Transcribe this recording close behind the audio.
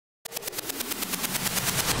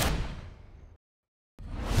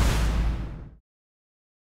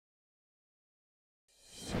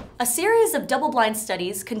A series of double-blind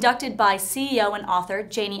studies conducted by CEO and author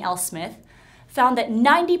Janie L. Smith found that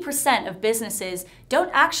 90% of businesses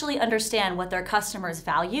don't actually understand what their customers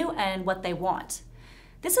value and what they want.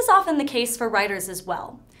 This is often the case for writers as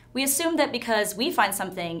well. We assume that because we find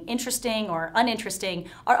something interesting or uninteresting,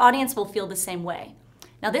 our audience will feel the same way.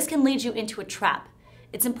 Now, this can lead you into a trap.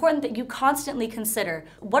 It's important that you constantly consider,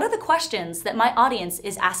 what are the questions that my audience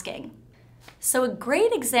is asking? So a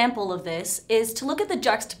great example of this is to look at the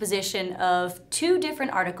juxtaposition of two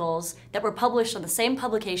different articles that were published on the same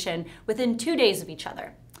publication within 2 days of each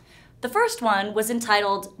other. The first one was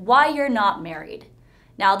entitled, "Why You're Not Married."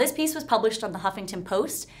 Now, this piece was published on the Huffington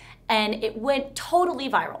Post, and it went totally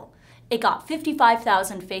viral. It got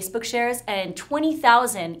 55,000 Facebook shares and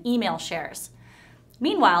 20,000 email shares.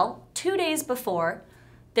 Meanwhile, 2 days before,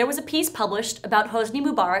 there was a piece published about Hosni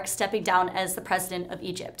Mubarak stepping down as the president of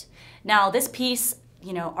Egypt. Now, this piece,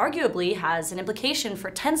 arguably has an implication for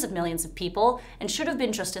tens of millions of people and should have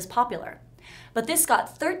been just as popular. But this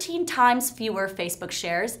got 13 times fewer Facebook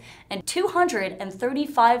shares and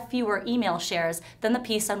 235 fewer email shares than the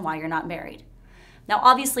piece on Why You're Not Married. Now,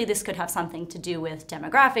 obviously, this could have something to do with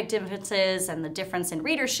demographic differences and the difference in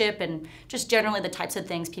readership and just generally the types of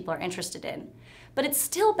things people are interested in. But it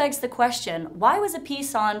still begs the question, why was a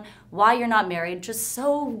piece on Why You're Not Married just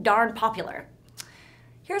so darn popular?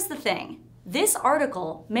 Here's the thing. This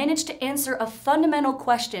article managed to answer a fundamental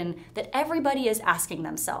question that everybody is asking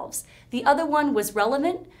themselves. The other one was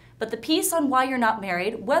relevant, but the piece on Why You're Not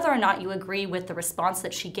Married, whether or not you agree with the response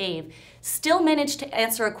that she gave, still managed to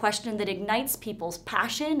answer a question that ignites people's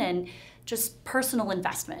passion and just personal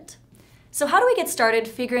investment. So how do we get started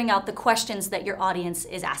figuring out the questions that your audience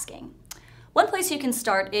is asking? One place you can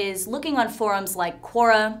start is looking on forums like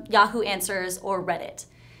Quora, Yahoo Answers, or Reddit.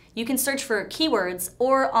 You can search for keywords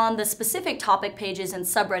or on the specific topic pages and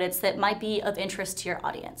subreddits that might be of interest to your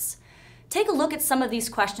audience. Take a look at some of these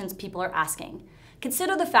questions people are asking.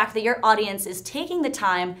 Consider the fact that your audience is taking the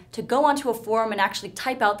time to go onto a forum and actually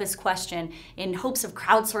type out this question in hopes of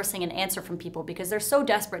crowdsourcing an answer from people because they're so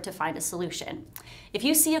desperate to find a solution. If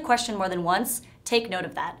you see a question more than once, take note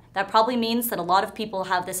of that. That probably means that a lot of people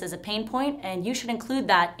have this as a pain point, and you should include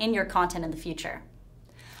that in your content in the future.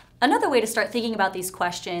 Another way to start thinking about these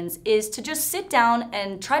questions is to just sit down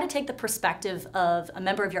and try to take the perspective of a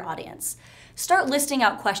member of your audience. Start listing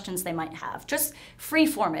out questions they might have. Just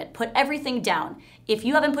freeform it, put everything down. If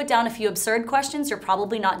you haven't put down a few absurd questions, you're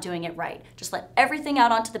probably not doing it right. Just let everything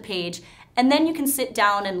out onto the page, and then you can sit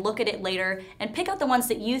down and look at it later and pick out the ones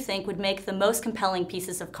that you think would make the most compelling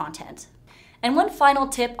pieces of content. And one final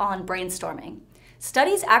tip on brainstorming.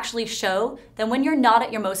 Studies actually show that when you're not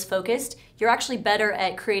at your most focused, you're actually better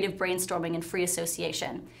at creative brainstorming and free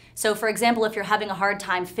association. So for example, if you're having a hard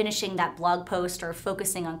time finishing that blog post or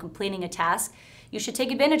focusing on completing a task, you should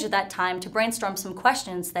take advantage of that time to brainstorm some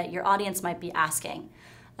questions that your audience might be asking.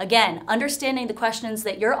 Again, understanding the questions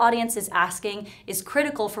that your audience is asking is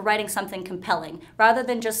critical for writing something compelling, rather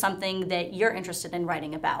than just something that you're interested in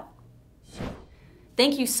writing about.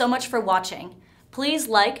 Thank you so much for watching. Please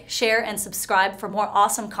like, share, and subscribe for more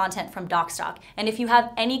awesome content from Docstoc. And if you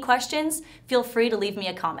have any questions, feel free to leave me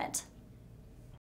a comment.